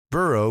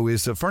Burrow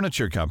is a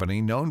furniture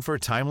company known for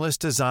timeless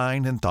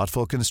design and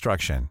thoughtful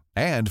construction,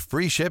 and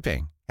free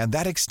shipping, and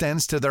that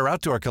extends to their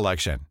outdoor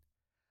collection.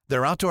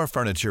 Their outdoor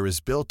furniture is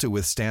built to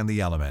withstand the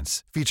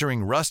elements,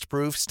 featuring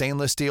rust-proof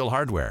stainless steel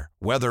hardware,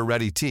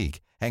 weather-ready teak,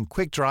 and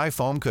quick-dry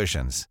foam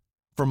cushions.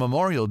 For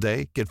Memorial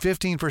Day, get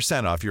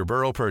 15% off your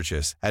Burrow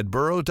purchase at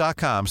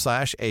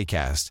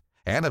burrow.com/ACAST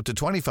and up to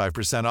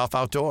 25% off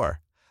outdoor.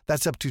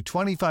 That's up to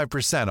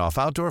 25% off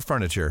outdoor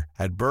furniture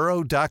at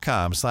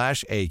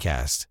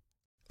burrow.com/ACAST.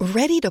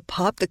 Ready to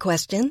pop the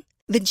question?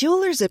 The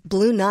jewelers at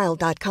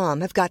BlueNile.com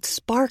have got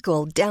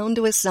sparkle down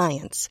to a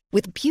science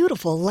with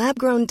beautiful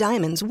lab-grown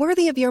diamonds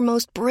worthy of your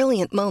most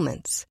brilliant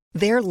moments.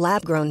 Their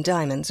lab-grown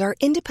diamonds are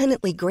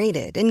independently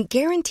graded and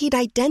guaranteed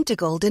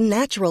identical to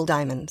natural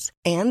diamonds,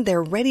 and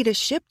they're ready to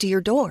ship to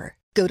your door.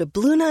 Go to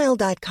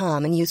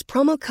BlueNile.com and use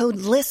promo code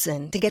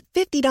LISTEN to get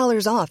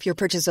 $50 off your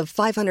purchase of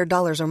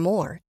 $500 or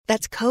more.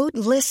 That's code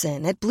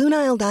LISTEN at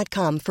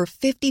BlueNile.com for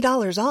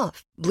 $50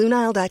 off.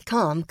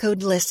 BlueNile.com,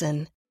 code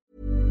LISTEN.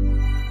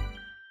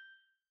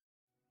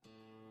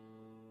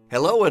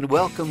 Hello and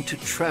welcome to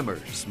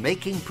Tremors,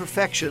 Making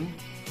Perfection,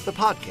 the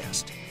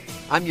podcast.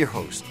 I'm your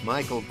host,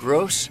 Michael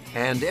Gross,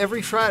 and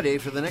every Friday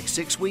for the next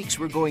 6 weeks,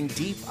 we're going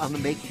deep on the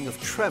making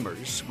of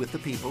Tremors with the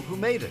people who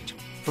made it.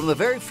 From the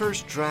very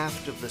first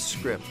draft of the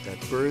script that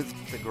birthed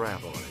the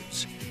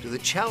Graboids, to the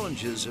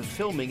challenges of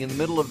filming in the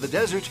middle of the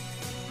desert,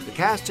 the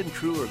cast and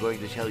crew are going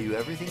to tell you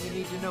everything you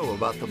need to know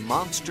about the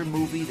monster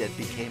movie that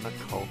became a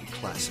cult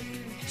classic.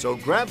 So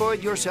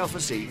Graboid yourself a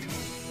seat,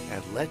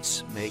 and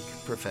let's make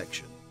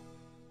perfection.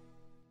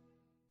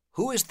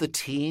 Who is the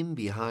team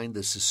behind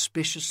the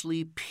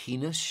suspiciously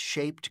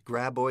penis-shaped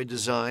Graboid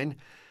design,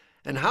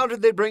 and how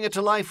did they bring it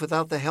to life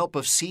without the help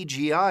of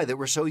CGI that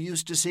we're so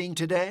used to seeing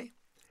today?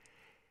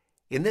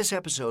 In this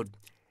episode,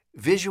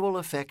 visual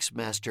effects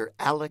master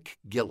Alec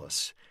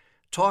Gillis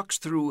talks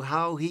through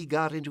how he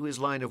got into his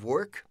line of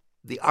work,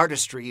 the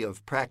artistry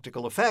of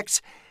practical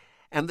effects,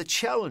 and the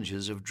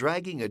challenges of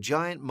dragging a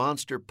giant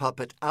monster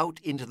puppet out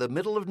into the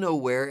middle of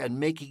nowhere and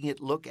making it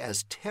look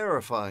as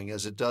terrifying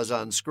as it does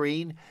on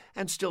screen,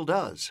 and still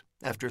does,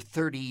 after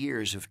 30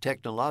 years of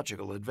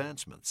technological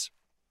advancements.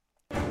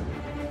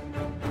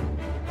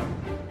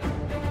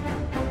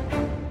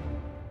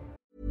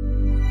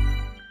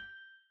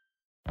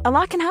 A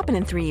lot can happen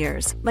in 3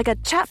 years, like a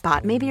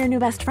chatbot may be your new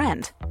best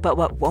friend. But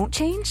what won't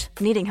change?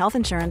 Needing health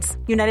insurance.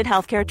 United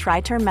Healthcare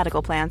Tri-Term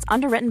Medical Plans,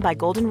 underwritten by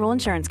Golden Rule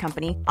Insurance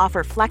Company,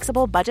 offer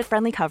flexible,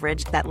 budget-friendly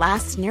coverage that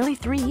lasts nearly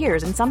 3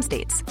 years in some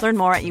states. Learn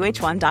more at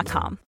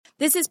uh1.com.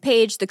 This is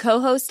Paige, the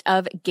co-host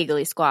of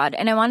Giggly Squad,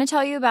 and I want to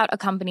tell you about a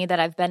company that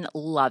I've been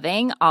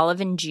loving,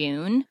 Olive &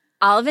 June.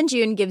 Olive &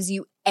 June gives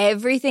you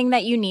everything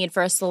that you need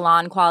for a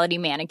salon-quality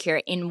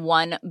manicure in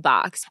one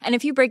box. And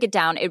if you break it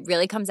down, it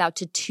really comes out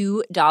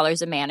to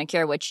 $2 a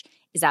manicure, which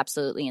is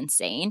absolutely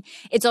insane.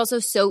 It's also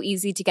so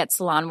easy to get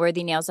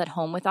salon-worthy nails at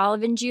home with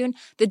Olive & June.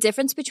 The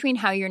difference between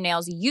how your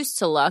nails used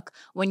to look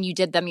when you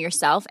did them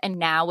yourself and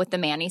now with the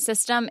Mani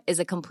system is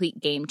a complete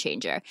game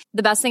changer.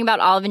 The best thing about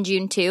Olive &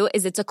 June, too,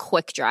 is it's a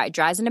quick dry.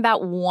 Dries in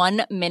about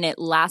 1 minute,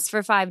 lasts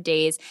for 5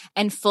 days,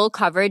 and full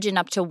coverage in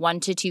up to 1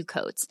 to 2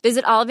 coats.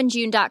 Visit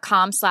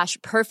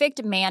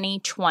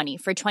oliveandjune.com/perfectmani20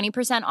 for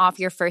 20% off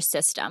your first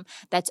system.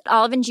 That's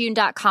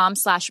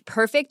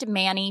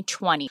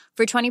oliveandjune.com/perfectmani20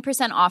 for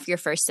 20% off your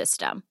first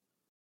system.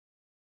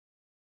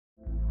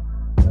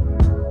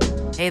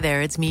 Hey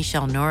there, it's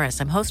Michelle Norris.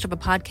 I'm host of a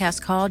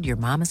podcast called Your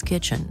Mama's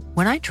Kitchen.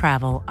 When I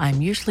travel, I'm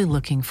usually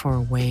looking for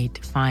a way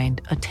to find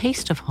a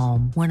taste of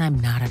home when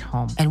I'm not at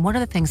home. And one of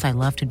the things I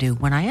love to do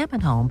when I am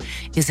at home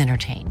is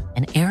entertain.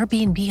 And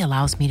Airbnb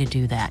allows me to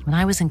do that. When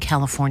I was in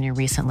California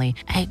recently,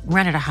 I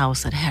rented a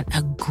house that had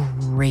a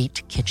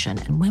great kitchen.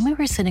 And when we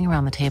were sitting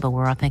around the table, we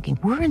were all thinking,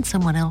 we're in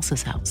someone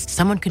else's house.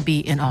 Someone could be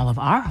in all of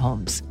our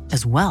homes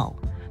as well.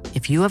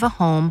 If you have a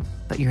home,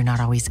 but you're not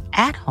always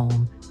at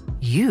home,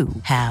 you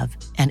have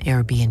an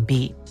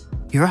Airbnb.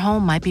 Your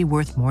home might be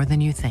worth more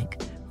than you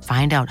think.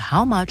 Find out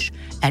how much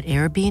at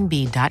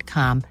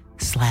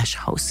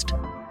airbnb.com/host.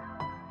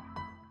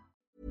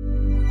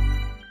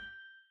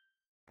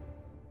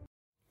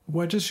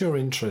 Where does your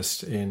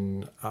interest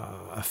in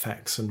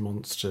effects and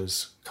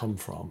monsters come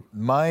from?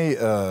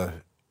 My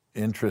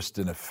interest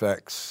in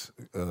effects,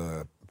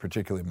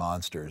 particularly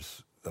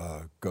monsters,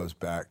 goes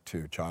back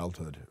to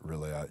childhood,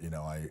 really.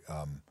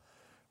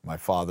 My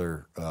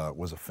father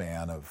was a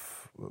fan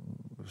of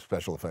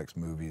special effects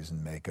movies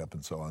and makeup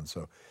and so on,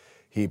 so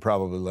he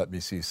probably let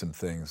me see some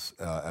things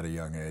at a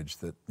young age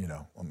that,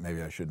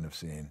 maybe I shouldn't have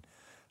seen.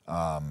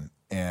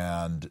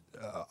 And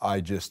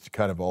I just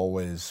kind of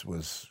always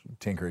was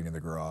tinkering in the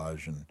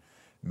garage and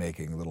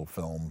making little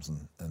films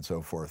and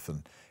so forth.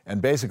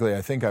 And basically,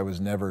 I think I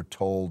was never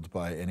told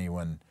by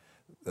anyone,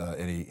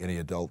 any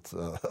adult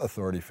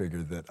authority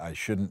figure, that I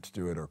shouldn't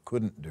do it or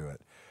couldn't do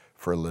it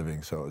for a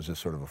living. So it was just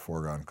sort of a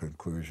foregone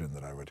conclusion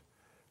that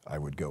I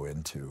would go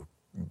into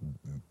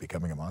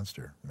becoming a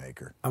monster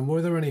maker. And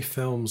were there any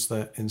films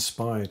that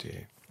inspired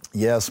you?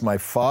 Yes, my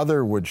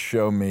father would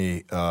show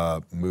me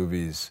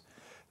movies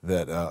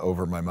that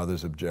over my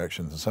mother's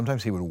objections. And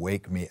sometimes he would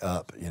wake me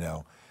up,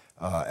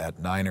 at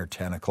 9 or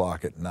 10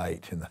 o'clock at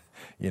night,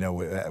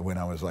 when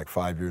I was like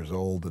 5 years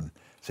old, and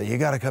say, "You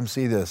got to come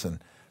see this." And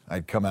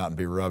I'd come out and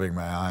be rubbing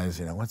my eyes,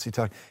 what's he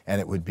talking? And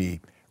it would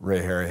be Ray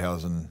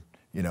Harryhausen,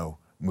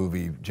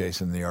 movie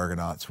Jason and the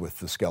Argonauts with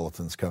the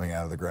skeletons coming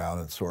out of the ground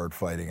and sword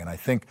fighting. And I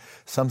think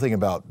something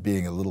about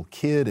being a little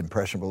kid,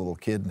 impressionable little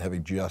kid, and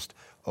having just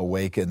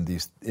awakened,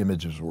 these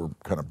images were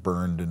kind of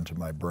burned into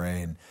my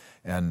brain.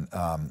 And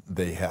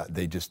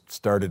they just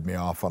started me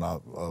off on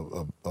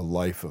a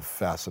life of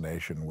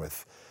fascination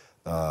with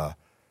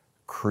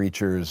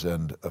creatures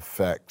and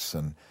effects.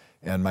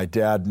 And my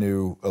dad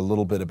knew a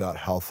little bit about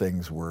how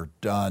things were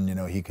done.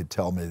 He could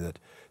tell me that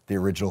the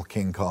original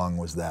King Kong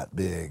was that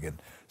big.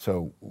 And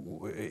so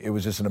it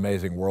was just an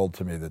amazing world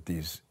to me that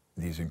these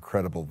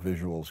incredible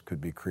visuals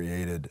could be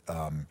created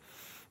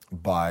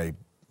by,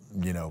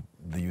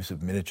 the use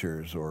of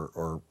miniatures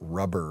or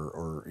rubber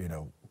or,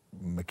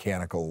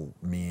 mechanical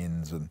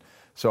means. And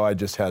so I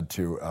just had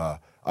to, I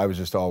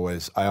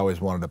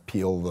always wanted to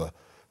peel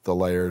the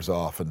layers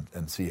off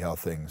and see how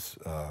things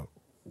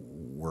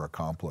were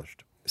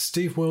accomplished.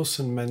 Steve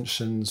Wilson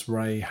mentions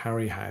Ray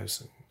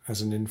Harryhausen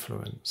as an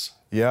influence.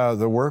 Yeah,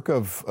 the work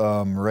of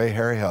Ray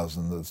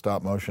Harryhausen, the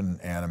stop-motion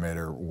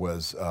animator,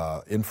 was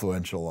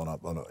influential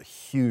on a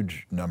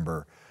huge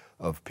number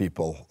of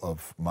people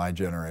of my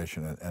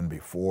generation and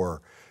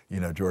before.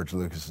 George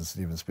Lucas and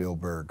Steven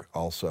Spielberg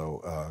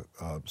also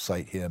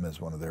cite him as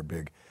one of their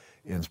big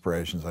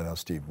inspirations. I know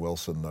Steve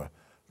Wilson,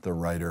 the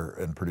writer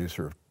and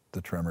producer of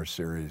the Tremors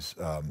series,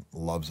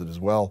 loves it as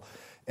well.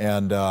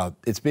 And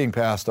it's being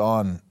passed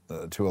on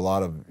to a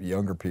lot of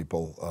younger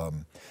people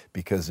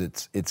because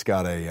it's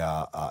got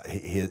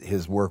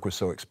his work was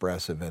so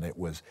expressive, and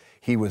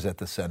he was at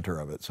the center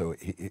of it. So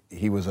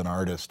he was an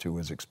artist who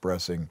was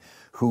expressing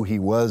who he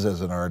was as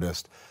an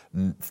artist,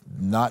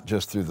 not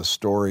just through the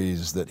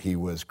stories that he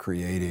was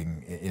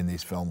creating in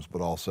these films,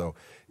 but also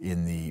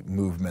in the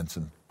movements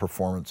and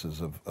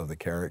performances of the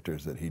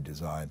characters that he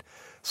designed.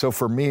 So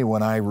for me,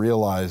 when I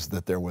realized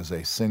that there was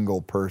a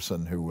single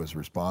person who was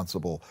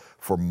responsible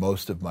for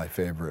most of my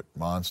favorite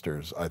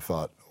monsters, I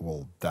thought,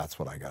 well, that's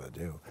what I got to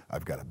do.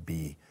 I've got to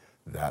be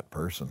that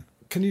person.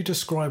 Can you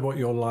describe what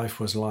your life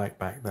was like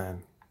back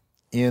then?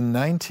 In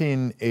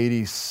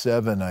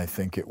 1987, I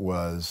think it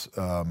was,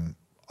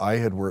 I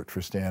had worked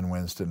for Stan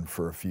Winston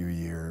for a few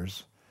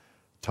years.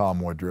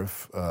 Tom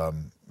Woodruff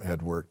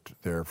had worked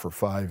there for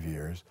 5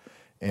 years.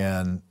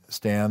 And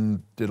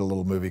Stan did a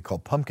little movie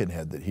called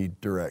Pumpkinhead that he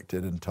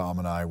directed, and Tom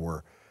and I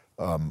were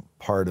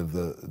part of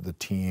the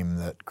team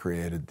that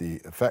created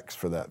the effects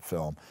for that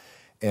film.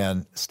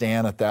 And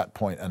Stan at that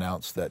point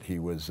announced that he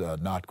was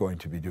not going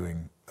to be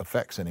doing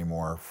effects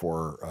anymore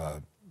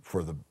for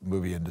the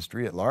movie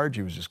industry at large.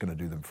 He was just going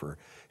to do them for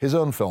his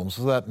own films.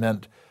 So that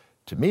meant,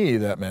 to me,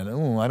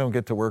 I don't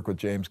get to work with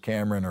James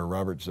Cameron or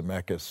Robert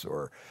Zemeckis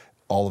or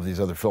all of these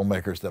other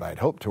filmmakers that I'd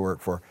hoped to work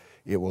for.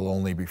 It will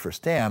only be for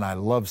Stan. I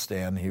love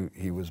Stan.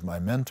 He was my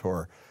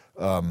mentor.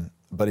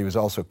 But he was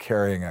also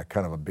carrying a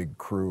kind of a big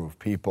crew of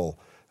people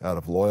out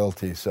of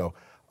loyalty. So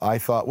I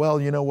thought,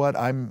 well, you know what?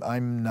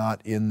 I'm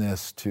not in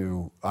this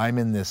I'm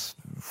in this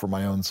for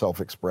my own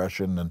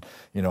self-expression, and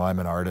I'm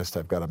an artist.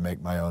 I've got to make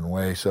my own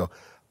way. So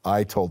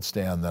I told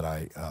Stan that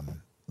I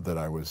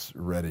was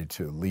ready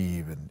to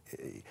leave, and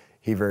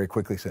he very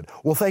quickly said,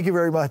 "Well, thank you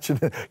very much,"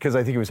 because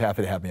I think he was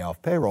happy to have me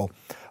off payroll.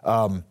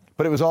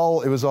 But it was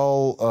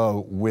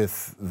all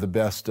with the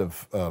best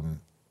of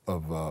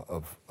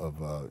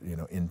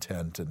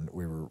intent, and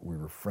we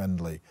were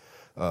friendly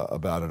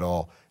about it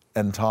all.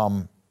 And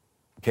Tom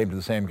came to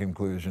the same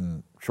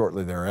conclusion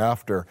shortly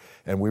thereafter,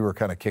 and we were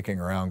kind of kicking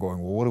around, going,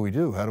 "Well, what do we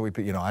do? How do we?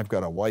 I've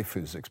got a wife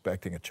who's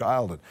expecting a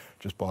child and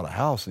just bought a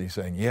house," and he's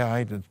saying, "Yeah,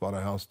 I just bought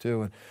a house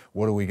too. And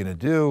what are we going to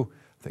do?"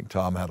 I think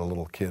Tom had a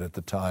little kid at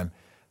the time.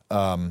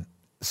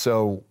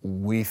 So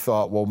we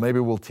thought, well, maybe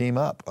we'll team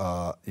up,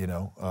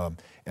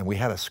 and we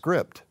had a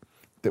script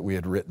that we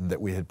had written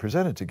that we had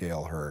presented to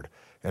Gail Hurd,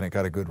 and it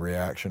got a good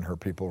reaction. Her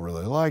people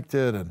really liked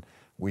it, and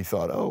we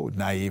thought,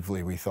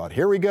 naively,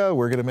 here we go,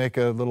 we're going to make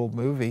a little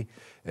movie,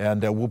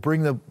 and we'll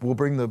bring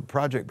the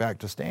project back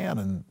to Stan,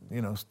 and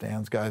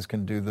Stan's guys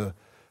can do the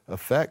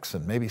effects,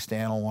 and maybe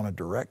Stan will want to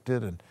direct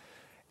it,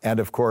 and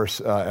of course,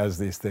 as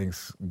these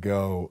things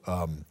go,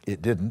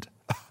 it didn't,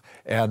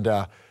 and.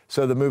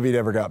 So the movie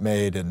never got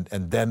made, and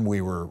then we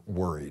were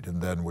worried,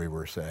 and then we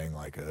were saying,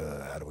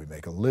 how do we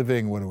make a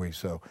living? What do we?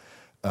 So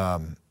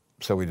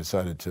we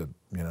decided to,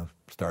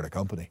 start a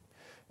company,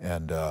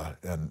 and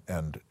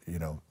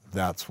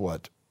that's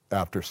what,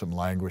 after some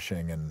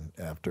languishing and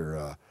after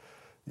a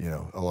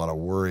lot of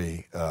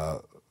worry,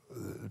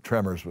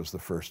 Tremors was the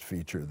first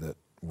feature that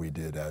we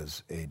did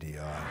as ADI.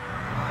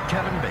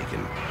 Kevin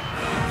Bacon,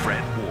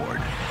 Fred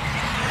Ward,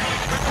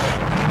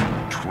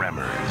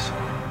 Tremors.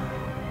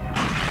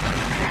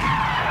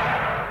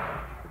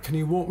 Can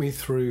you walk me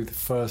through the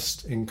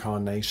first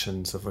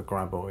incarnations of the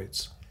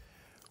Graboids?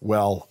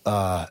 Well,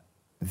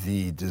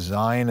 the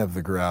design of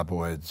the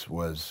Graboids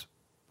was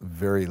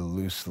very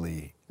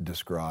loosely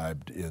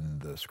described in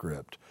the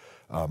script.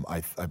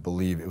 I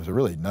believe it was a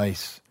really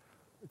nice,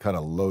 kind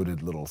of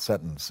loaded little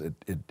sentence.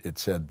 It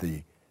said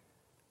the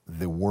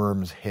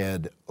worm's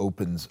head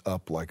opens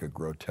up like a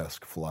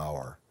grotesque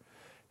flower.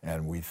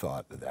 And we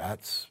thought,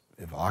 that's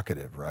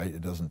evocative, right?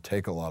 It doesn't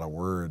take a lot of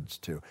words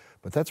to,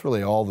 but that's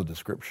really all the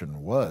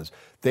description was.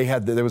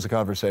 There was a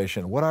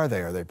conversation, what are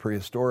they? Are they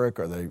prehistoric?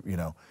 Are they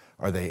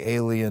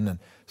alien? And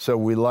so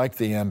we liked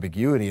the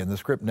ambiguity, and the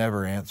script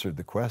never answered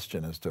the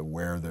question as to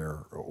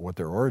what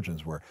their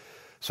origins were.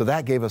 So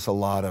that gave us a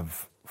lot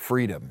of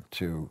freedom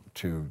to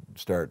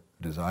start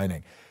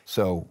designing.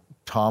 So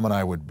Tom and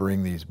I would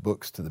bring these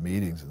books to the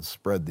meetings and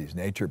spread these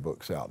nature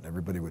books out, and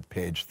everybody would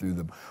page through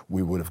them.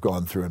 We would have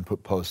gone through and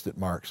put Post-it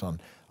marks on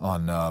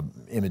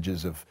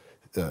images of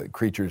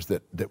creatures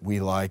that we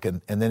like,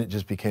 and then it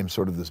just became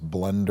sort of this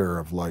blender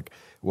of like,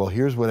 well,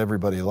 here's what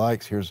everybody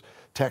likes, here's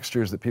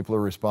textures that people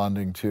are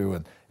responding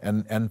to,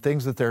 and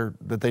things that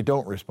they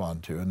don't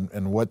respond to,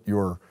 and what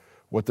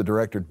the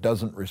director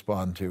doesn't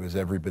respond to is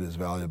every bit as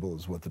valuable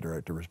as what the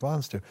director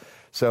responds to.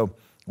 So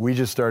we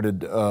just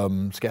started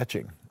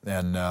sketching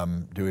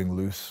and doing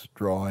loose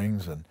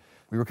drawings, and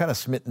we were kind of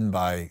smitten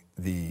by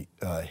the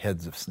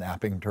heads of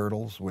snapping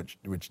turtles, which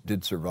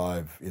did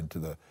survive into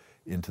the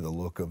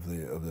look of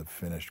the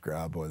finished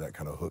Graboid, that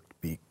kind of hooked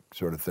beak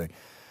sort of thing.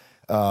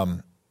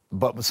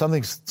 But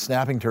something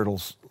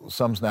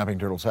some snapping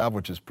turtles have,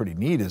 which is pretty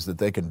neat, is that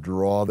they can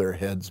draw their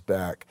heads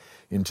back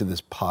into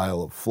this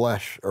pile of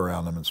flesh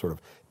around them and sort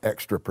of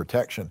extra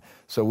protection.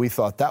 So we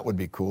thought that would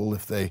be cool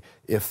if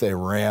they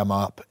ram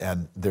up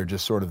and they're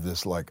just sort of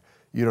this, like,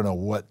 you don't know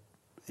what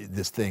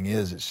this thing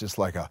is. It's just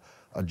like a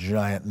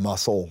giant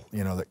muscle,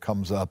 that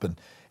comes up and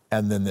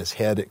then this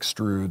head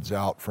extrudes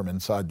out from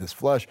inside this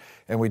flesh.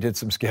 And we did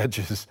some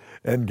sketches,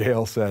 and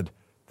Gail said,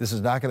 this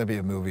is not going to be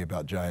a movie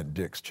about giant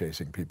dicks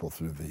chasing people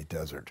through the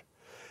desert.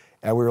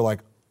 And we were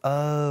like,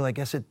 oh, I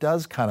guess it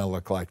does kind of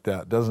look like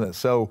that, doesn't it?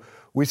 So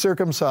we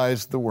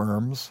circumcised the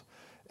worms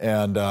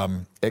and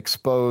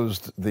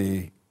exposed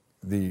the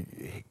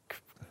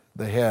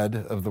head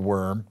of the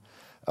worm.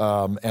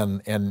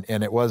 And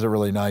it was a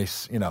really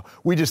nice,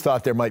 we just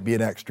thought there might be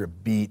an extra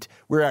beat.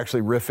 We're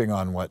actually riffing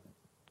on what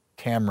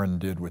Cameron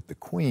did with the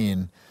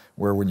Queen,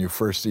 where when you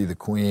first see the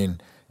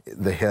Queen,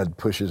 the head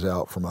pushes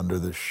out from under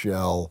the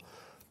shell.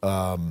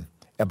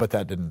 But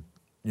that didn't,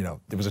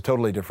 it was a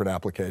totally different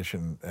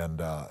application. And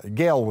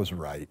Gail was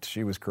right.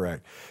 She was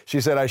correct.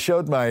 She said, I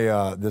showed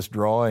my this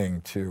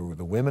drawing to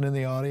the women in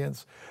the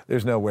audience.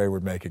 There's no way we're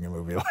making a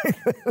movie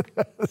like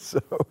that.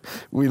 So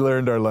we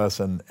learned our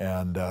lesson,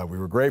 and we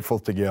were grateful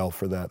to Gail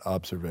for that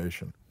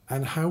observation.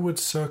 And how would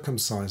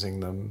circumcising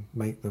them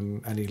make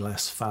them any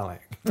less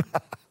phallic?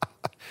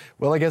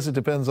 Well, I guess it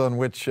depends on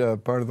which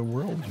part of the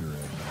world you're in.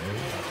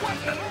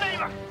 What's the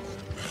name of?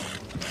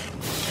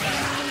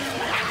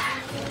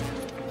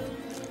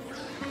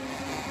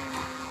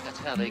 That's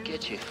how they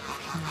get you.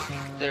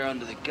 They're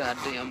under the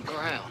goddamn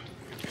ground.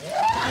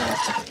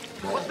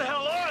 What the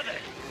hell are they?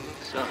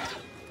 Sons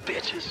of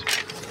bitches.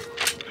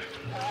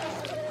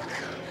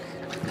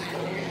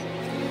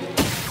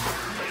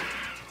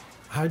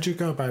 How'd you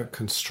go about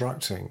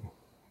constructing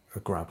a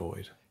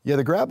graboid? Yeah,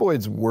 the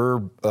graboids were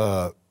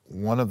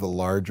one of the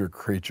larger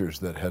creatures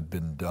that had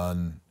been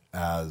done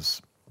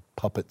as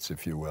puppets,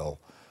 if you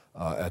will,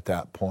 at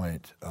that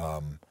point,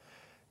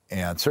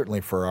 and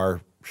certainly for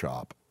our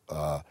shop.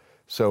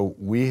 So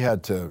we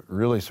had to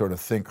really sort of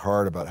think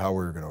hard about how we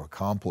were going to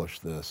accomplish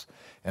this.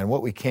 And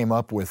what we came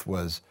up with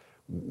was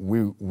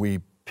we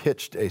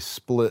pitched a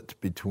split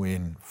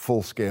between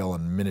full-scale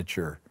and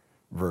miniature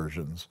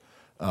versions.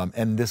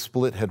 And this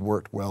split had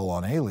worked well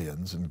on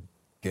Aliens, and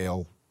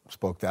Gail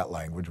spoke that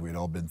language. We'd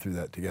all been through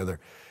that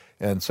together.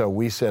 And so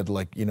we said,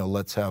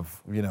 let's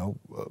have,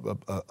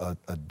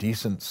 a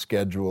decent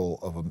schedule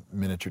of a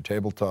miniature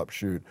tabletop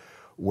shoot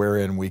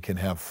wherein we can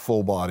have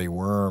full-body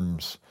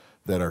worms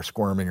that are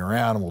squirming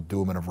around, and we'll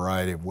do them in a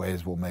variety of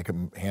ways. We'll make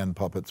them hand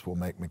puppets, we'll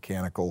make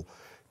mechanical,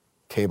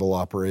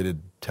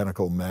 cable-operated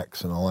tentacle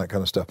mechs and all that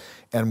kind of stuff,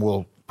 and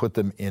we'll put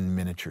them in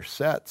miniature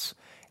sets.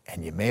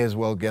 And you may as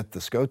well get the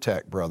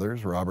Skotak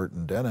brothers, Robert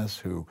and Dennis,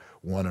 who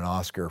won an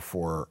Oscar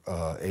for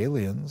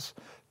Aliens,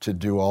 to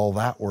do all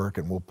that work,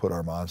 and we'll put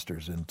our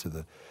monsters into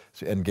the...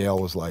 And Gail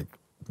was like,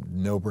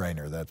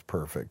 no-brainer, that's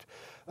perfect.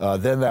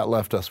 Then that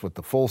left us with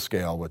the full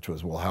scale, which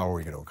was, well, how are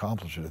we going to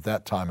accomplish it? At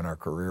that time in our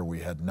career, we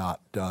had not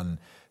done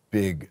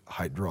big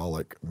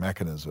hydraulic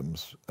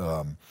mechanisms,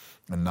 and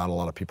not a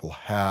lot of people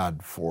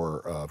had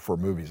for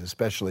movies,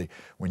 especially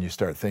when you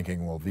start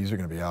thinking, well, these are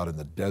going to be out in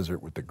the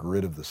desert with the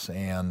grit of the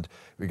sand.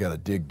 We got to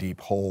dig deep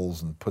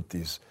holes and put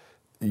these,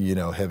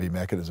 heavy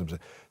mechanisms.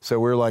 So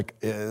we're like,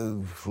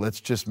 let's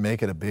just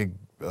make it a big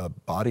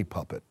body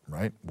puppet,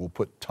 right? We'll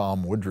put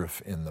Tom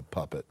Woodruff in the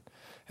puppet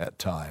at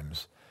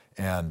times.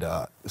 And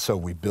so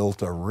we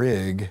built a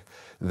rig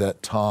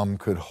that Tom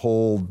could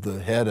hold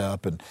the head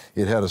up, and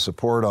it had a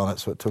support on it,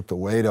 so it took the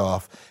weight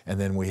off. And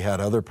then we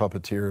had other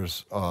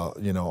puppeteers,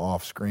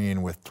 off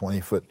screen with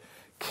 20-foot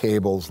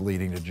cables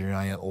leading to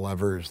giant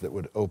levers that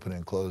would open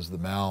and close the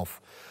mouth.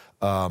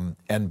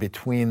 And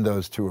between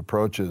those two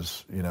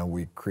approaches,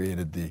 we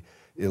created the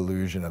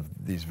illusion of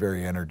these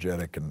very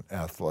energetic and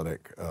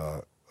athletic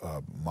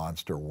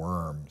monster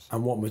worms.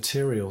 And what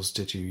materials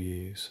did you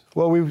use?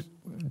 Well,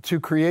 to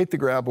create the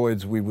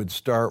graboids, we would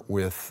start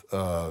with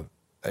a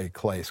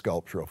clay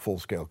sculpture, a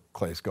full-scale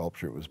clay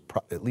sculpture. It was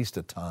at least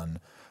a ton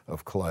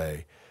of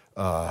clay.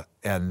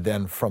 And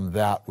then from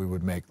that, we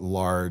would make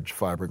large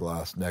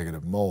fiberglass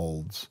negative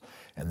molds.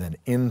 And then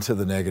into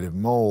the negative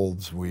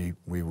molds, we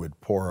would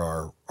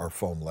pour our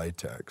foam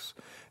latex.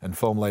 And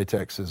foam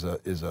latex is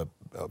a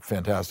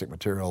fantastic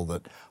material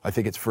that I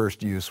think its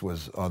first use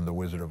was on The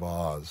Wizard of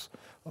Oz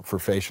for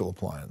facial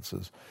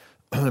appliances.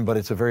 But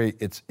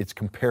it's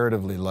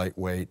comparatively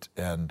lightweight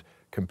and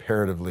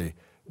comparatively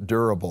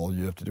durable.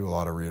 You have to do a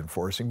lot of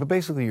reinforcing. But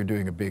basically, you're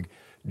doing a big,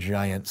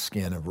 giant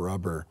skin of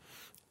rubber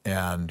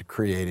and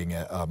creating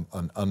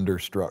an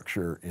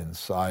understructure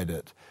inside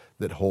it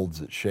that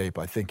holds its shape.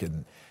 I think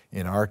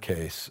in our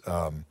case,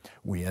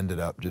 we ended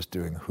up just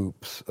doing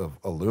hoops of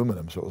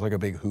aluminum, so it was like a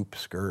big hoop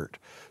skirt.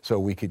 So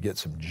we could get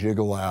some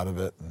jiggle out of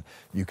it, and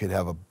you could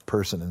have a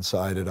person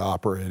inside it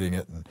operating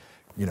it and,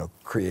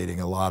 creating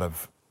a lot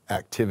of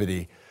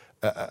activity.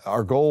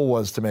 Our goal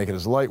was to make it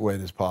as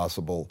lightweight as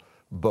possible,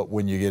 but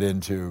when you get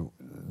into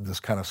this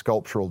kind of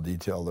sculptural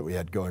detail that we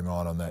had going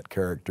on that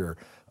character,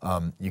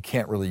 you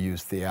can't really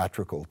use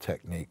theatrical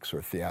techniques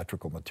or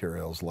theatrical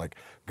materials like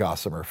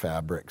gossamer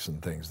fabrics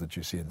and things that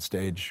you see in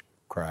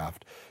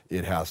stagecraft.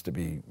 It has to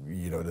be,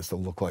 it has to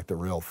look like the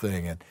real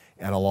thing.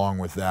 And along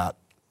with that,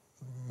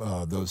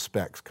 those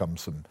specs come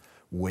some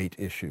weight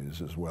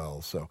issues as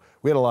well. So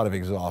we had a lot of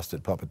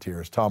exhausted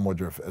puppeteers. Tom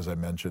Woodruff, as I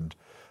mentioned,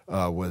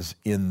 was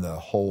in the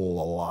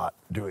hole a lot,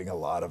 doing a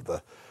lot of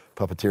the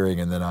puppeteering,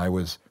 and then I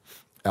was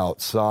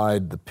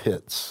outside the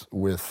pits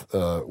with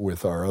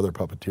our other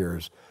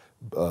puppeteers,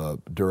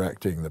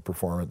 directing the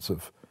performance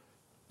of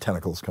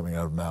tentacles coming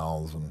out of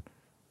mouths and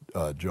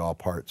jaw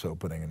parts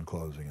opening and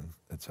closing, and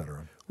et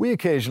cetera. We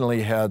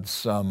occasionally had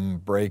some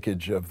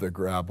breakage of the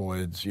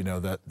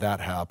graboids. That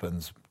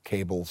happens.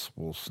 Cables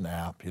will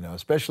snap.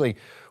 Especially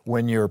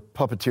when you're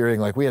puppeteering.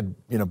 Like we had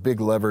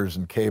big levers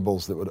and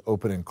cables that would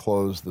open and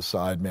close the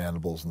side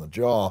mandibles and the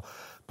jaw,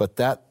 but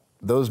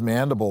those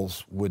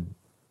mandibles would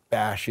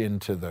bash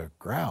into the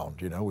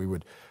ground. We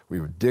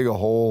would dig a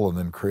hole and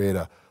then create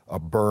a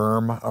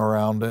berm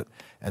around it,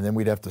 and then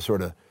we'd have to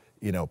sort of,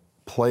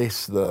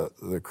 place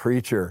the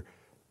creature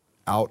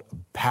out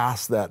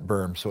past that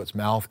berm so its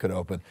mouth could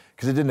open,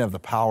 because it didn't have the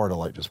power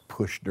to just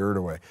push dirt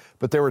away.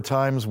 But there were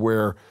times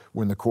where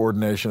when the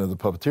coordination of the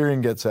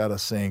puppeteering gets out of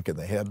sync and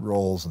the head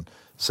rolls and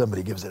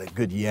somebody gives it a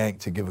good yank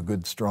to give a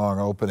good strong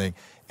opening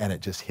and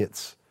it just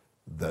hits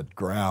the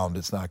ground,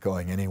 it's not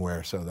going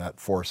anywhere. So that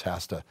force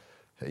has to,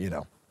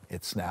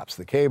 it snaps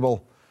the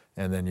cable,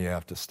 and then you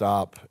have to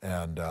stop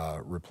and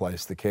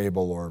replace the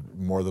cable, or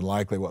more than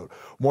likely what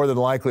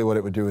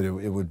it would do,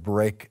 it would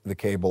break the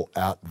cable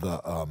at the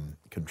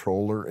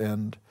controller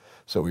end.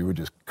 So we would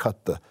just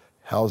cut the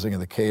housing of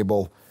the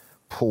cable,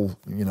 pull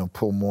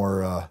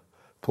more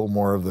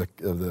of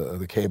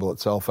the cable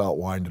itself out,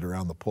 wind it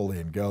around the pulley,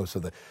 and go.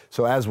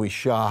 So as we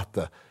shot,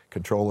 the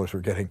controllers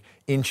were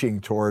inching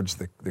towards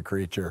the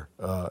creature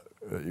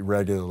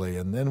regularly,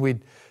 and then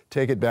we'd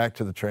take it back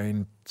to the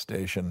train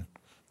station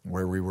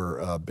where we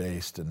were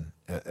based, and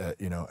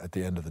at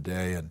the end of the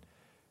day,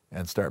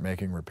 and start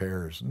making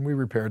repairs. And we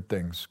repaired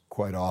things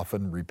quite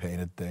often,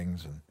 repainted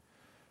things, and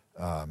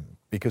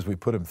because we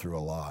put them through a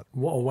lot.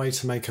 What a way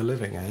to make a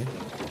living, eh?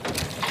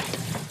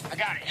 I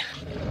got it.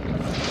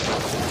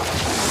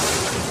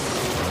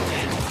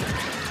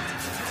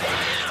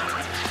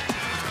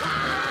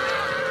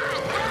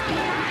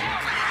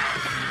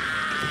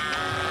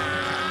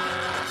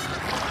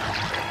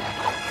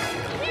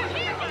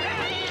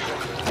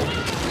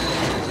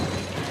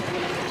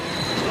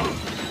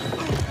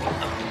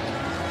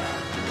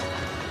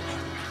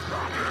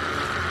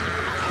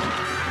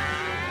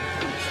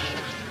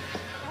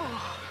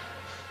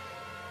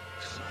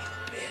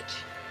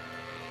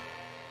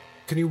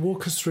 Can you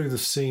walk us through the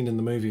scene in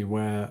the movie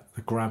where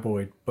the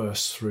graboid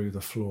bursts through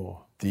the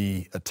floor?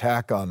 The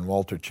attack on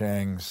Walter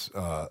Chang's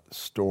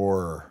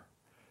store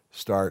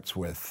starts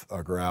with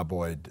a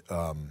graboid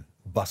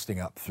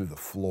busting up through the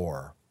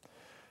floor.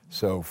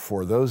 So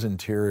for those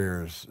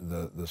interiors,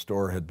 the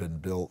store had been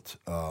built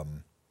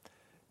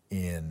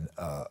in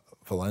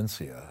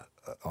Valencia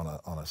on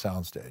a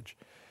soundstage,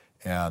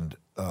 and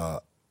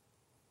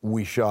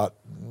we shot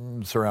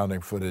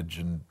surrounding footage,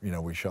 and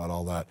we shot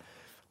all that.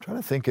 I'm trying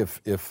to think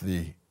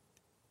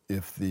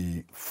if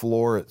the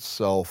floor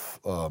itself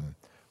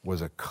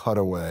was a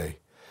cutaway,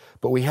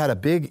 but we had a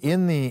big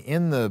in the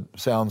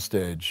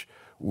soundstage.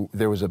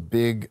 There was a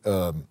big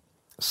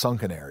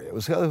sunken area. It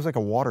was like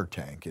a water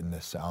tank in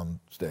this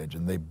soundstage,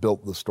 and they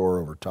built the store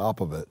over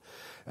top of it,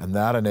 and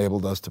that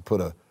enabled us to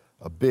put a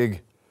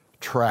big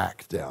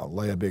track down,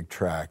 lay a big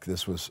track.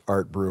 This was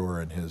Art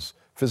Brewer and his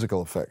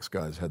physical effects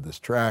guys had this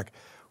track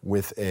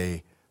with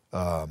a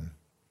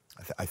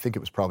I think it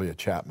was probably a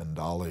Chapman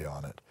dolly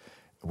on it.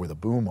 with a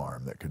boom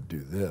arm that could do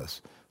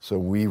this. So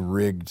we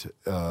rigged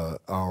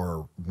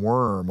our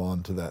worm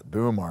onto that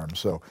boom arm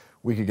so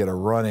we could get a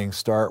running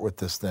start with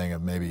this thing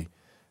of maybe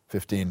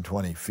 15,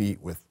 20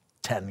 feet with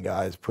 10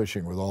 guys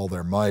pushing with all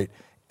their might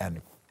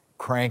and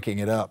cranking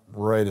it up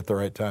right at the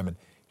right time and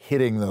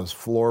hitting those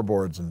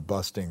floorboards and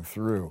busting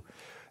through.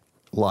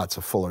 Lots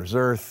of Fuller's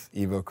Earth.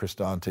 Ivo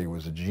Cristante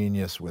was a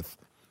genius with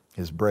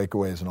his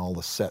breakaways and all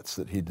the sets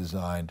that he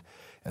designed.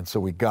 And so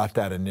we got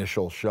that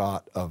initial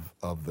shot of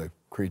the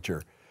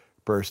creature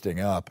bursting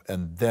up,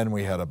 and then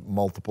we had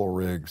multiple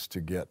rigs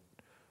to get,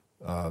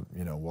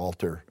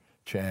 Walter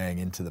Chang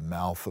into the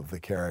mouth of the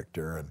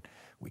character, and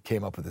we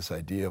came up with this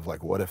idea of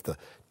like, what if the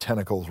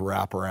tentacles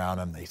wrap around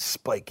him, they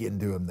spike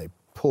into him, they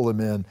pull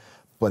him in,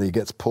 but he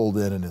gets pulled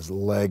in and his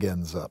leg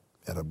ends up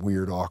at a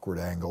weird, awkward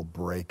angle,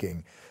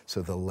 breaking,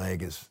 so the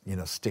leg is,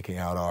 sticking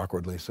out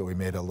awkwardly. So we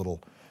made a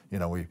little,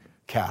 we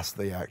cast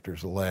the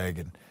actor's leg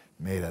and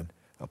made a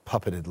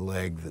puppeted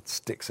leg that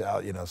sticks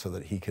out, so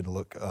that he could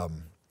look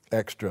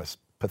extra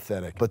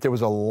pathetic. But there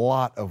was a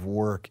lot of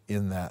work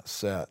in that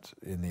set,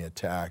 in the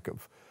attack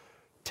of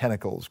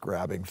tentacles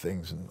grabbing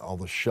things and all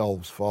the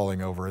shelves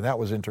falling over. And that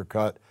was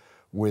intercut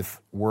with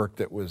work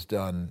that was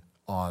done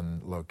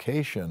on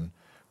location,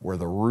 where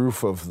the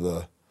roof of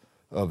the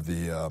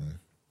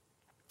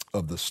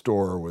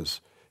store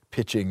was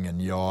pitching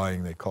and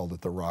yawing. They called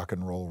it the rock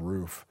and roll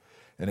roof.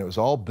 And it was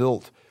all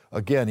built,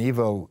 again,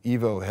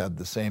 Ivo had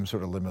the same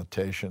sort of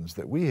limitations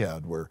that we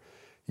had, where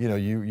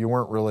you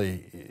weren't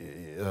really,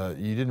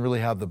 you didn't really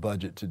have the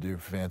budget to do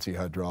fancy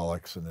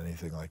hydraulics and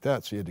anything like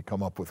that. So you had to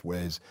come up with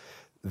ways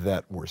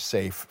that were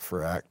safe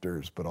for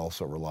actors, but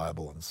also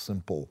reliable and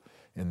simple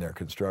in their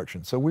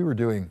construction. So we were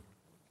doing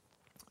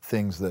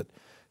things that,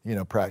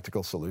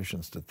 practical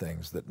solutions to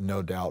things that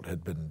no doubt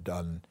had been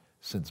done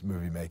since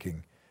movie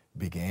making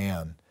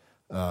began,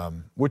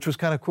 which was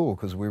kind of cool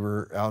because we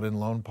were out in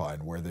Lone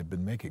Pine where they've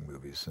been making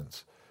movies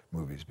since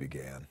movies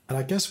began. And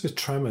I guess with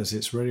Tremors,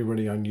 it's really,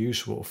 really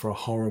unusual for a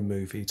horror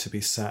movie to be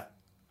set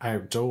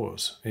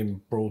outdoors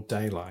in broad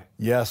daylight.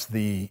 Yes,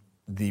 the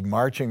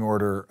marching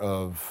order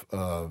of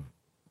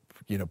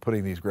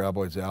putting these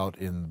graboids out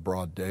in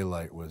broad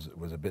daylight was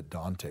a bit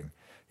daunting.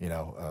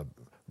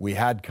 We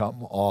had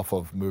come off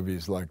of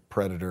movies like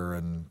Predator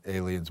and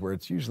Aliens, where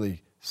it's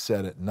usually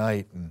set at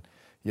night, and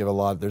you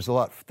have there's a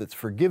lot that's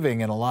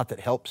forgiving and a lot that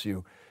helps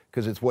you,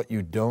 because it's what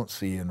you don't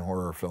see in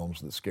horror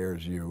films that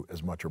scares you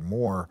as much or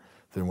more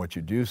than what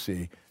you do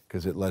see,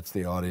 because it lets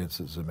the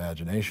audience's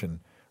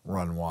imagination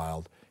run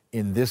wild.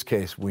 In this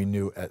case, we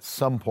knew at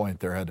some point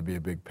there had to be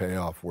a big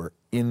payoff where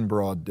in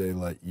broad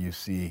daylight you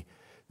see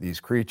these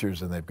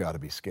creatures and they've got to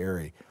be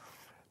scary.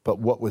 But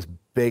what was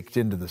baked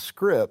into the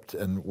script,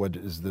 and what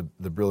is the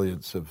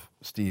brilliance of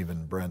Steve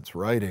and Brent's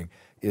writing,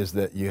 is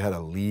that you had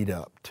a lead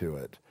up to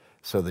it,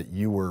 so that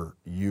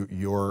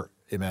your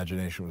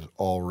imagination was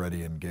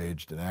already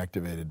engaged and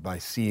activated by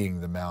seeing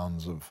the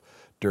mounds of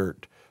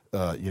dirt,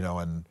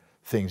 and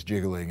things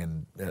jiggling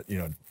and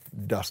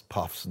dust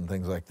puffs and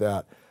things like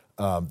that,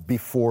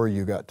 before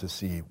you got to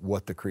see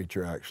what the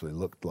creature actually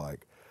looked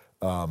like.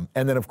 And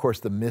then, of course,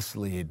 the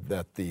mislead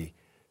that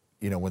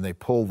when they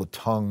pull the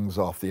tongues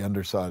off the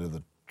underside of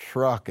the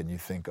truck and you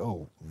think,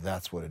 oh,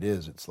 that's what it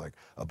is. It's like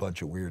a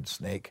bunch of weird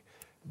snake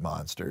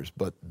monsters.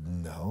 But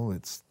no,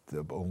 it's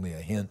only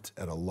a hint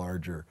at a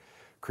larger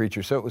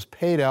creature. So it was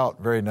paid out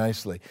very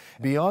nicely.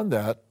 Beyond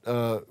that,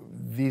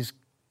 these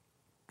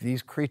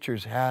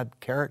creatures had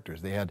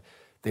characters.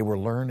 They were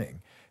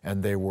learning,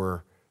 and they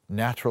were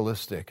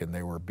naturalistic, and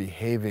they were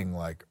behaving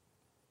like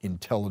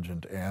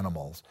intelligent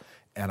animals.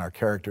 And our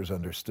characters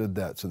understood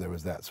that, so there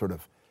was that sort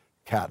of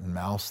cat and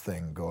mouse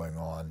thing going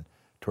on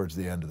towards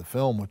the end of the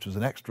film, which was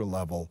an extra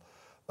level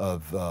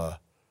for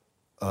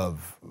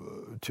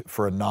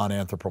a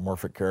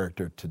non-anthropomorphic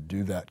character to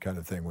do that kind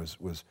of thing was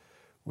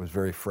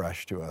very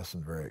fresh to us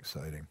and very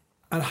exciting.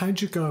 And how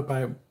did you go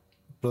about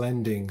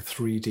blending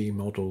 3D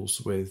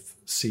models with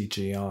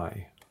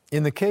CGI?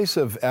 In the case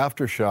of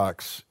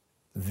Aftershocks,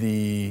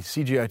 the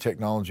CGI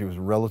technology was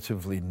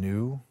relatively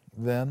new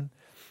then.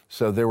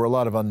 So there were a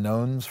lot of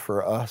unknowns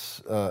for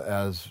us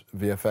as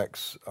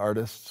VFX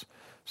artists.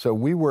 So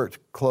we worked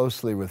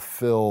closely with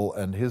Phil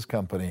and his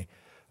company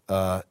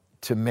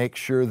to make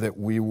sure that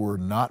we were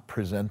not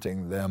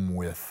presenting them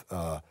with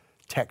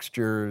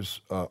textures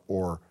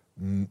or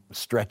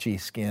stretchy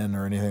skin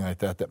or anything like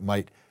that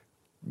might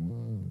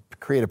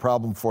create a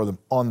problem for them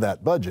on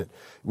that budget.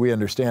 We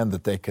understand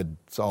that they could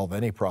solve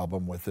any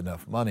problem with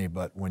enough money,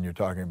 but when you're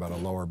talking about a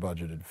lower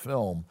budgeted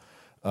film,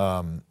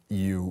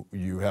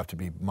 you have to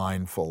be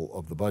mindful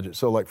of the budget.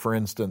 So like, for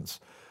instance,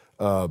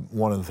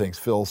 one of the things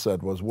Phil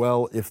said was,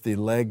 well, if the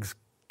legs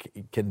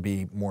can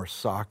be more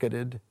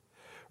socketed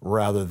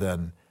rather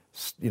than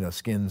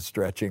skin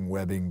stretching,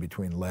 webbing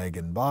between leg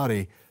and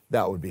body,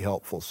 that would be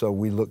helpful. So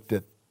we looked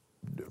at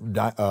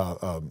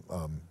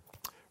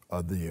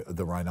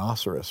the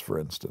rhinoceros, for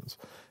instance,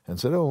 and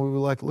said, oh, we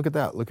would look at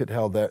that. Look at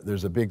how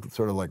there's a big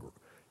sort of like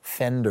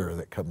fender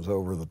that comes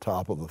over the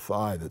top of the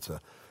thigh that's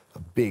a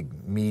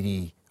big,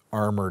 meaty,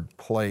 armored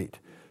plate.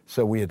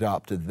 So we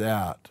adopted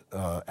that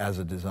as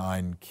a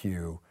design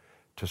cue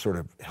to sort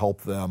of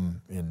help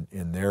them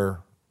in their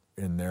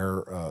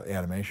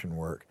animation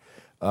work.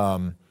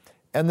 And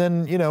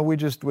then, you know, we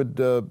just would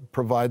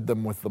provide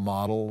them with the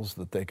models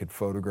that they could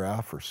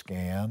photograph or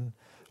scan,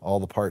 all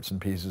the parts and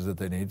pieces that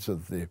they need so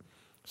that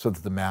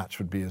the match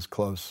would be as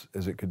close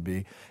as it could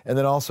be. And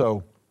then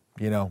also,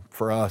 you know,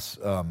 for us,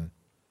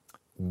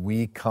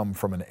 we come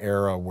from an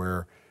era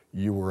where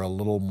you were a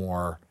little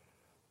more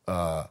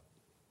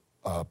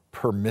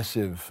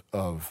permissive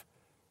of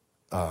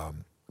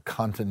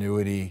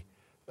continuity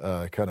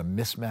kind of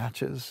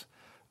mismatches.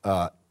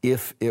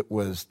 If it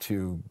was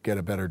to get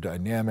a better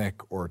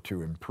dynamic or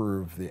to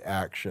improve the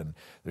action,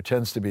 there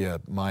tends to be a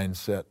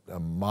mindset, a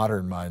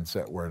modern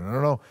mindset where,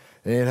 no,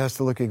 it has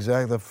to look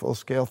exact, the full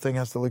scale thing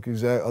has to look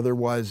exact,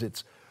 otherwise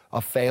it's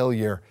a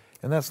failure.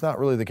 And that's not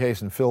really the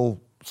case, and Phil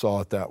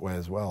saw it that way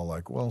as well.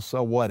 Like, well,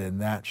 so what, in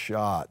that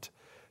shot,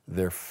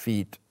 their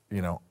feet,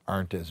 you know,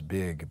 aren't as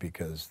big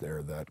because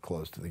they're that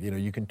close to the, you know,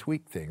 you can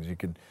tweak things, you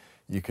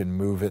can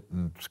move it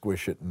and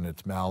squish it and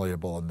it's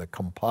malleable, and the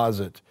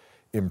composite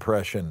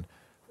impression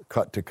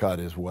cut to cut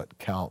is what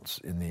counts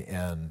in the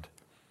end.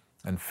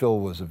 And Phil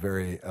was a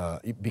very,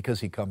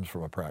 because he comes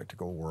from a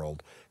practical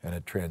world and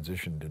had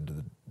transitioned into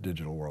the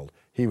digital world,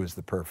 he was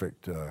the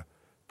perfect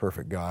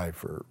guy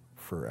for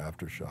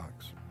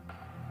Aftershocks.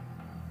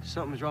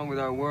 Something's wrong with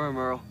our worm,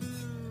 Earl.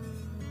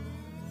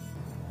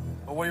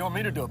 Well, what do you want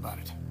me to do about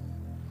it?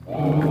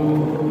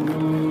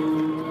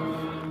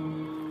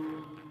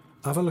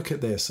 Have a look at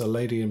this. A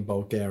lady in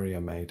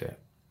Bulgaria made it.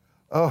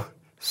 Oh,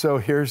 so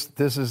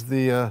this is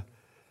that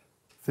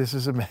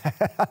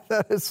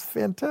is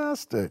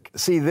fantastic.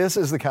 See, this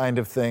is the kind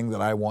of thing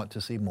that I want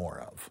to see more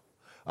of.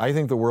 I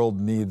think the world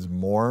needs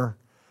more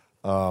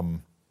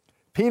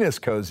penis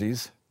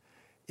cozies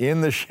in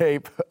the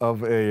shape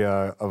of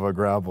a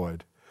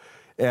graboid.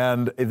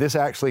 And this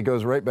actually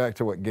goes right back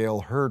to what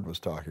Gail Hurd was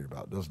talking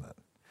about, doesn't it?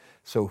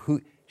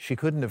 So she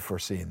couldn't have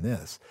foreseen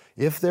this.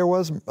 If there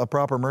was a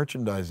proper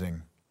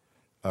merchandising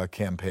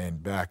campaign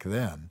back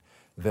then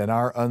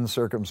our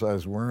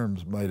uncircumcised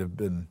worms might have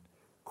been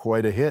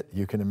quite a hit.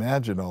 You can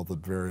imagine all the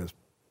various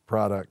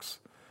products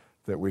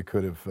that we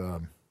could have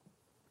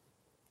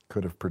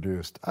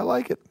produced. I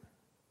like it.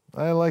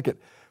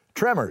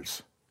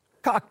 Tremors,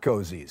 cock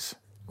cozies.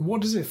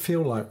 What does it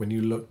feel like when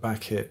you look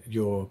back at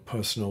your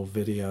personal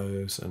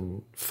videos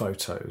and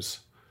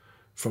photos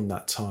from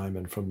that time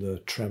and from the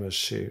Tremors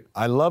shoot?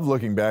 I love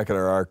looking back at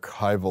our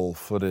archival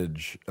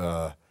footage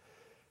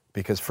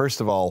because,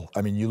 first of all,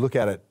 I mean, you look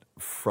at it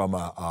from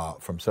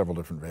several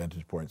different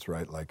vantage points,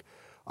 right? Like,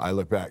 I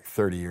look back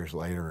 30 years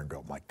later and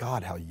go, my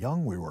God, how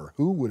young we were.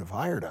 Who would have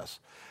hired us?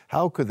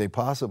 How could they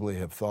possibly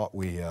have thought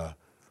we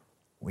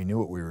knew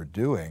what we were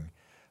doing?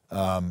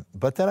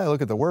 But then I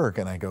look at the work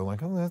and I go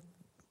like, oh,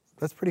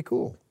 that's pretty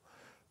cool.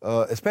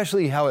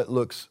 Especially how it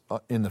looks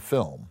in the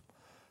film.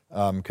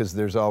 Because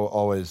there's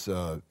always,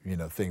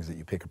 things that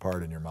you pick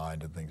apart in your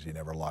mind and things you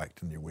never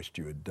liked and you wished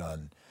you had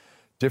done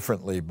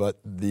differently. But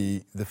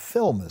the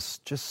film is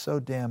just so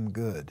damn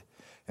good.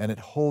 And it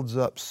holds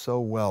up so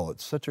well.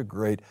 It's such a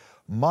great,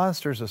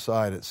 monsters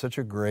aside, it's such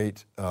a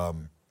great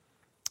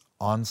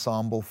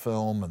ensemble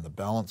film, and the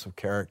balance of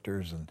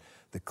characters and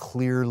the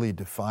clearly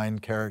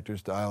defined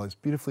characters' dialogues,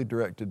 beautifully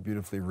directed,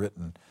 beautifully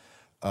written.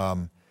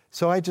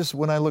 So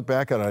when I look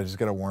back at it, I just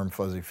get a warm,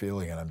 fuzzy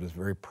feeling, and I'm just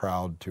very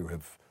proud to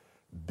have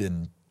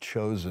been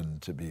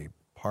chosen to be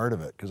part of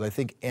it. Because I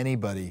think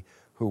anybody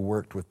who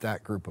worked with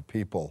that group of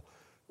people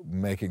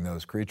making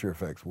those creature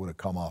effects would have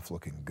come off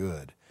looking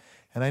good.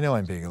 And I know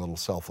I'm being a little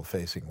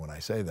self-effacing when I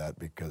say that,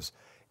 because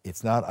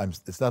it's not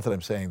that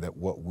I'm saying that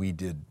what we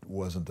did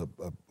wasn't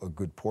a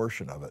good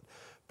portion of it,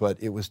 but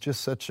it was just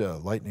such a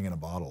lightning in a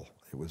bottle.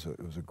 It was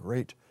a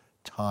great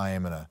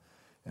time and a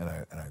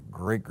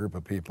great group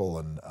of people.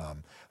 And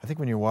I think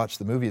when you watch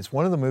the movie, it's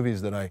one of the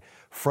movies that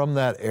from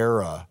that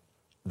era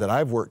that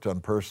I've worked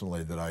on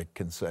personally, that I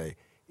can say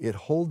it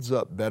holds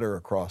up better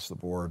across the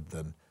board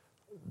than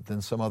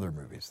some other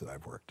movies that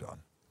I've worked on.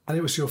 And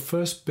it was your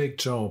first big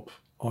job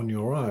on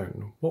your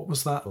own. What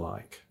was that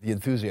like? The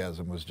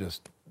enthusiasm was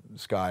just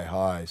sky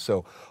high.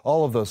 So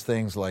all of those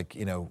things, like,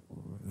 you know,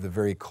 the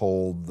very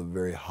cold, the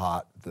very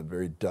hot, the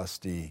very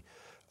dusty,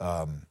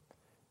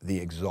 the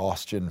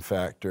exhaustion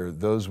factor,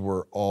 those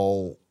were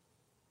all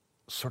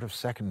sort of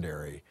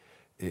secondary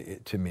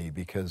to me,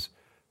 because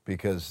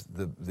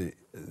the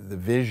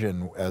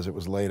vision as it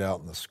was laid out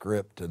in the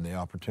script and the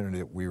opportunity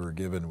that we were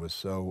given was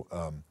so,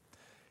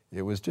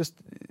 it was just,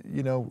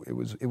 you know, it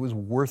was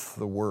worth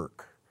the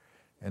work.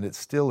 And it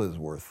still is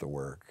worth the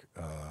work,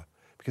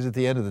 because at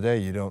the end of the day,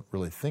 you don't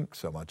really think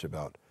so much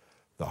about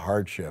the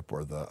hardship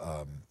or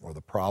the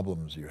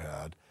problems you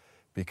had,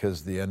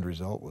 because the end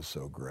result was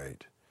so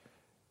great.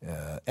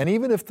 And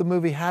even if the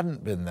movie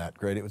hadn't been that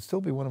great, it would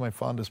still be one of my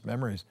fondest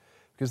memories,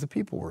 because the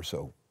people were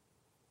so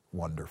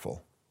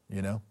wonderful,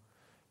 you know,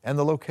 and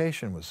the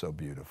location was so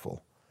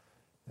beautiful.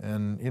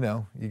 And, you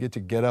know, you get to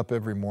get up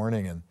every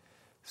morning and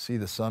see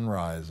the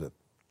sunrise at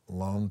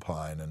Lone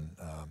Pine and,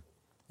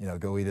 you know,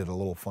 go eat at a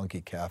little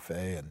funky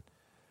cafe and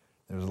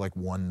There was like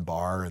one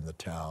bar in the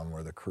town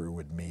where the crew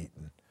would meet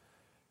and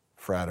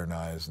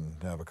fraternize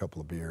and have a couple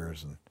of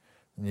beers. And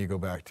you go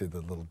back to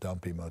the little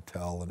dumpy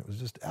motel, and it was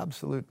just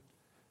absolute,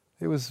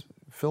 it was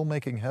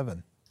filmmaking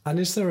heaven. And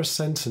is there a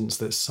sentence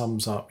that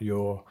sums up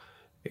your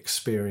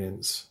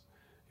experience,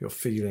 your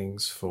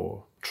feelings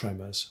for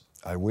Tremors?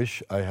 I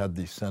wish I had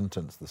the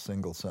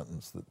single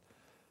sentence that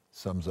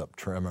sums up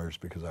Tremors,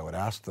 because I would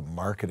ask the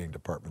marketing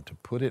department to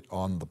put it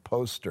on the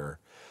poster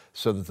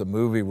so that the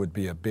movie would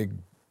be a big,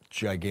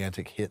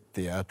 gigantic hit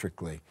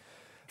theatrically.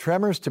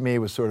 Tremors to me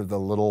was sort of the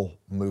little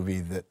movie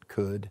that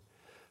could.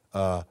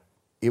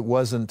 It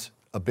wasn't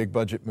a big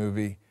budget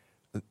movie,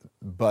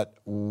 but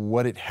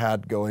what it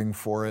had going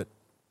for it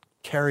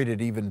carried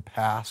it even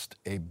past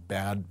a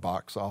bad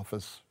box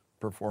office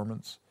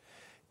performance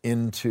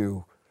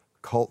into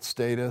cult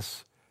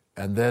status,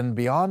 and then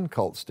beyond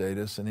cult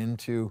status and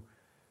into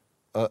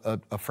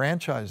a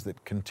franchise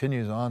that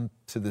continues on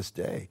to this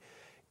day.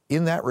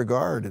 In that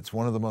regard, it's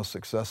one of the most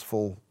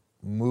successful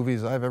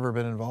movies I've ever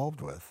been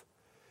involved with.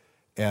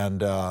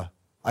 And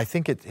I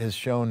think it has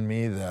shown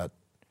me that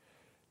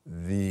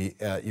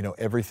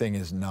everything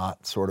is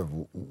not sort of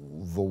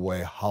the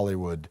way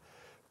Hollywood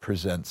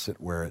presents it,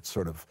 where it's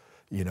sort of,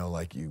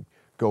 like you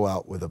go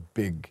out with a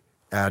big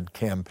ad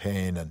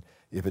campaign, and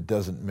if it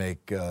doesn't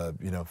make,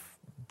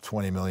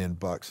 $20 million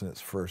in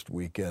its first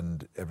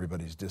weekend,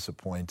 everybody's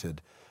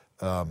disappointed.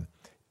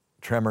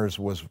 Tremors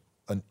was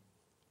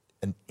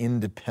an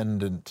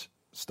independent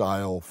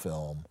style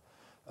film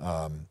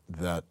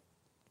that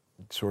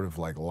sort of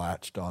like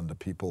latched onto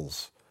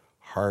people's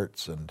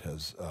hearts and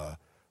has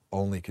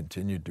only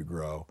continued to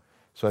grow.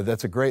 So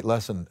that's a great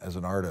lesson as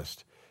an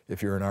artist.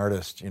 If you're an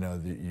artist,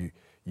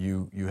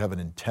 you have an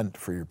intent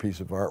for your piece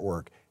of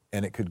artwork,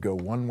 and it could go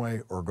one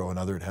way or go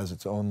another. It has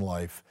its own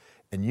life,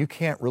 and you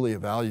can't really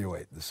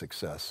evaluate the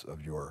success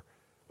of your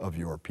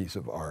piece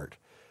of art.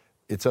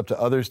 It's up to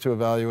others to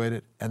evaluate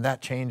it, and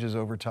that changes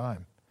over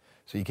time.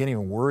 So you can't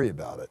even worry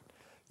about it.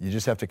 You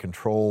just have to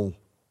control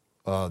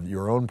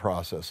your own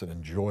process and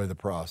enjoy the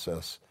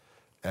process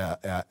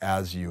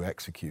as you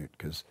execute,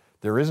 because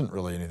there isn't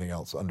really anything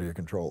else under your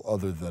control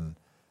other than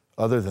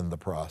the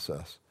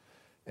process.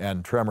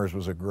 And Tremors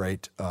was a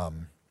great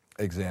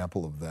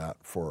example of that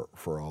for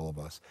all of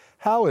us.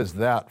 How is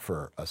that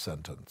for a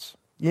sentence?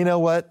 You know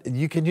what?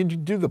 You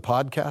do the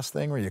podcast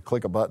thing where you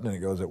click a button and it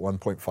goes at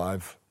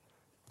 1.5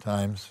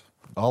 times.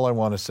 All I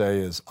want to say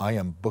is I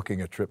am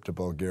booking a trip to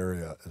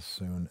Bulgaria as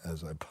soon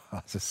as I'm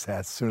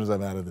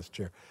out of this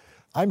chair.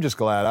 I'm just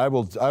glad I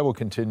will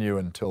continue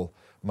until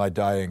my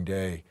dying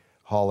day,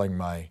 hauling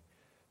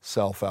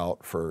myself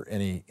out for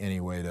any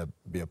way to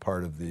be a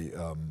part of the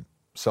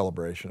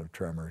celebration of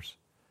Tremors,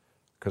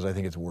 because I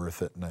think it's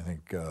worth it, and I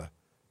think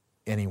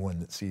anyone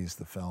that sees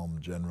the film,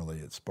 generally,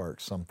 it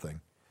sparks something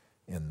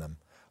in them.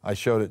 I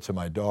showed it to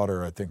my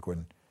daughter, I think,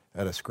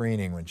 at a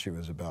screening when she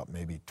was about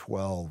maybe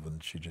 12,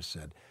 and she just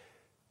said,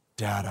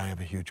 "Dad, I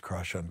have a huge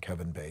crush on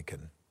Kevin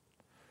Bacon."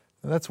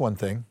 And that's one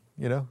thing,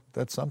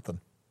 that's something.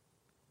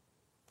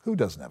 Who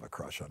doesn't have a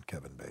crush on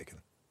Kevin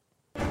Bacon?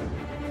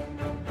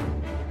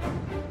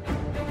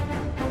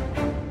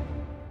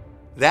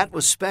 That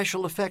was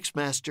special effects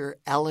master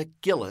Alec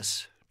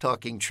Gillis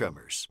talking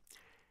Tremors.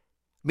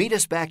 Meet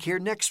us back here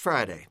next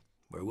Friday,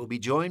 where we'll be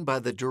joined by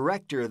the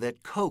director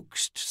that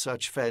coaxed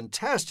such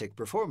fantastic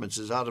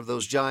performances out of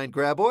those giant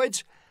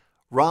graboids,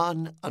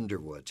 Ron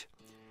Underwood.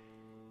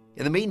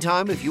 In the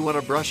meantime, if you want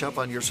to brush up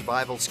on your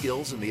survival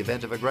skills in the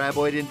event of a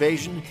graboid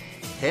invasion,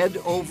 head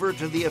over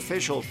to the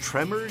official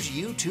Tremors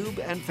YouTube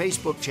and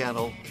Facebook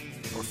channel,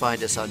 or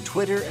find us on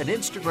Twitter and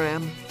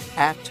Instagram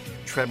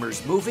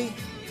 @TremorsMovie.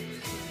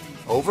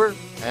 Over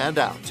and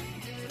out.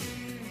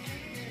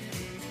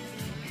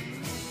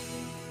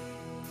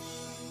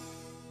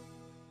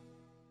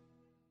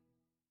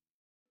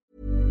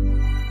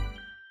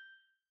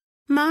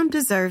 Mom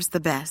deserves the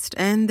best,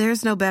 and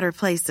there's no better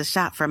place to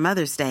shop for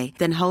Mother's Day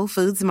than Whole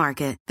Foods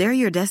Market. They're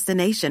your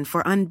destination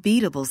for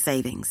unbeatable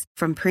savings,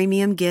 from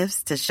premium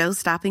gifts to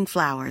show-stopping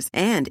flowers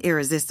and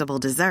irresistible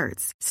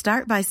desserts.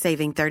 Start by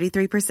saving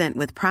 33%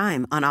 with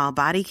Prime on all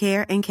body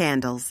care and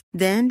candles.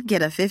 Then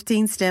get a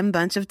 15-stem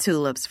bunch of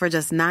tulips for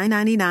just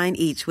 $9.99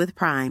 each with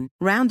Prime.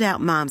 Round out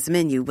Mom's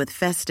menu with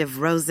festive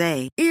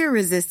rosé,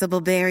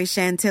 irresistible berry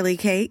chantilly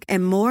cake,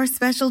 and more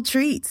special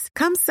treats.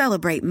 Come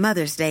celebrate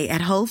Mother's Day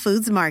at Whole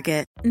Foods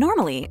Market.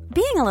 Normally,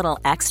 being a little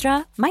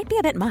extra might be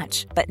a bit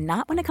much, but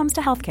not when it comes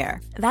to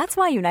healthcare. That's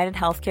why United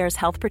Healthcare's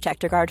Health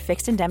Protector Guard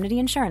fixed indemnity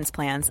insurance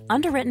plans,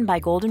 underwritten by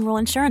Golden Rule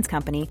Insurance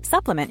Company,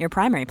 supplement your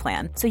primary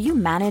plan so you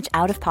manage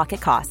out-of-pocket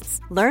costs.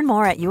 Learn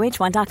more at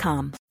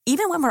uh1.com.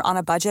 Even when we're on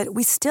a budget,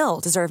 we still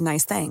deserve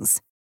nice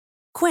things.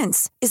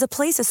 Quince is a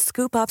place to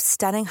scoop up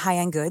stunning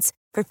high-end goods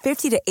for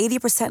 50 to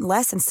 80%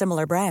 less than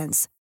similar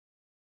brands.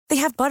 They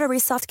have buttery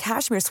soft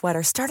cashmere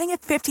sweaters starting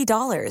at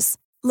 $50,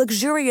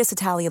 luxurious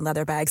Italian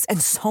leather bags, and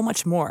so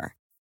much more.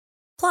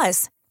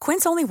 Plus,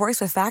 Quince only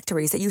works with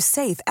factories that use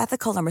safe,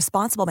 ethical, and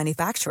responsible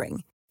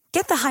manufacturing.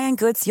 Get the high-end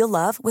goods you'll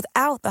love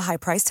without the high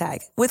price tag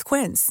with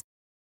Quince.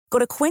 Go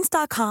to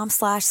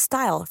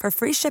quince.com/style for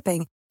free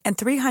shipping and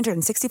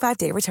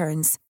 365-day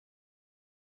returns.